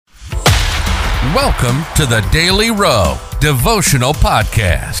Welcome to the Daily Row Devotional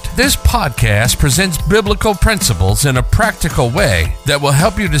Podcast. This podcast presents biblical principles in a practical way that will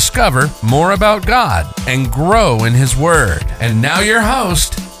help you discover more about God and grow in His Word. And now your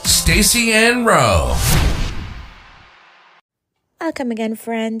host, Stacey Ann Rowe. Welcome again,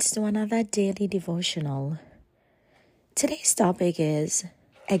 friends, to another daily devotional. Today's topic is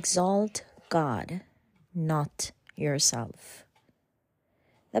exalt God, not yourself.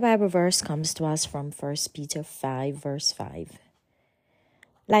 The Bible verse comes to us from 1 Peter 5, verse 5.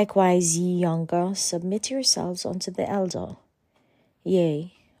 Likewise, ye younger, submit yourselves unto the elder.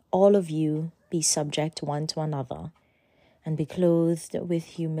 Yea, all of you be subject one to another, and be clothed with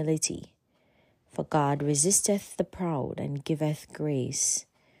humility. For God resisteth the proud, and giveth grace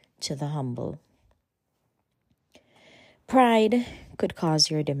to the humble. Pride could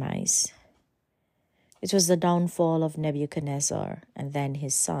cause your demise. It was the downfall of Nebuchadnezzar and then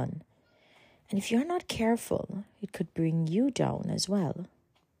his son. And if you're not careful, it could bring you down as well.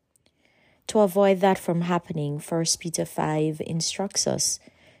 To avoid that from happening, 1 Peter 5 instructs us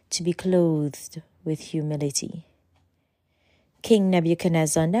to be clothed with humility. King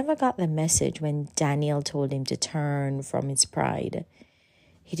Nebuchadnezzar never got the message when Daniel told him to turn from his pride.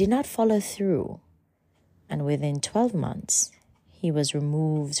 He did not follow through, and within 12 months, he was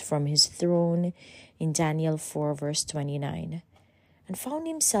removed from his throne in Daniel 4 verse 29 and found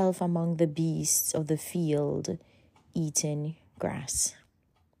himself among the beasts of the field eating grass.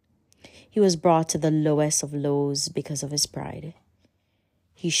 He was brought to the lowest of lows because of his pride.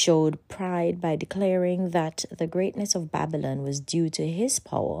 He showed pride by declaring that the greatness of Babylon was due to his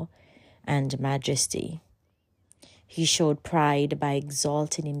power and majesty. He showed pride by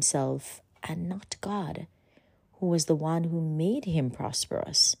exalting himself and not God, who was the one who made him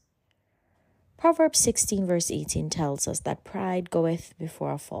prosperous. Proverbs 16 verse 18 tells us that pride goeth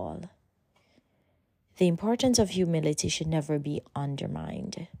before a fall. The importance of humility should never be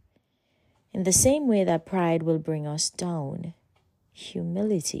undermined. In the same way that pride will bring us down,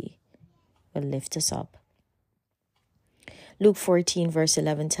 humility will lift us up. Luke 14 verse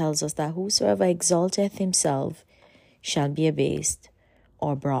 11 tells us that whosoever exalteth himself shall be abased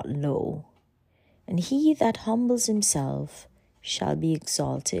or brought low, and he that humbles himself shall be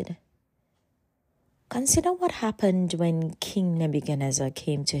exalted. Consider what happened when King Nebuchadnezzar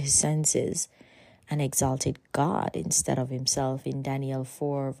came to his senses and exalted God instead of himself in Daniel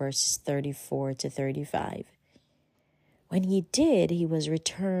 4 verses 34 to 35. When he did, he was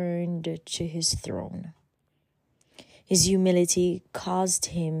returned to his throne. His humility caused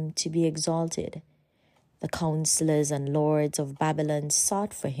him to be exalted. The counselors and lords of Babylon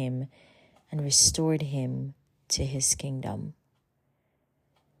sought for him and restored him to his kingdom.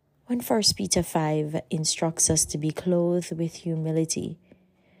 When 1 Peter 5 instructs us to be clothed with humility,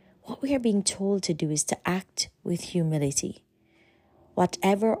 what we are being told to do is to act with humility.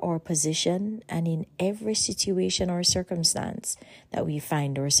 Whatever our position and in every situation or circumstance that we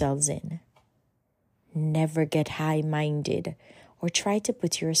find ourselves in. Never get high-minded or try to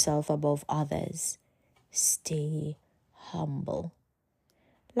put yourself above others. Stay humble.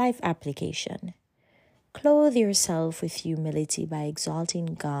 Life application. Clothe yourself with humility by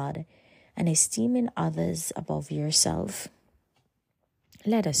exalting God and esteeming others above yourself.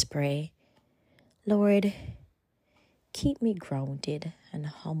 Let us pray. Lord, keep me grounded and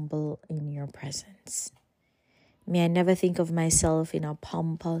humble in your presence. May I never think of myself in a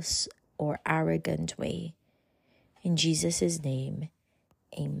pompous or arrogant way. In Jesus' name,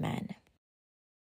 amen.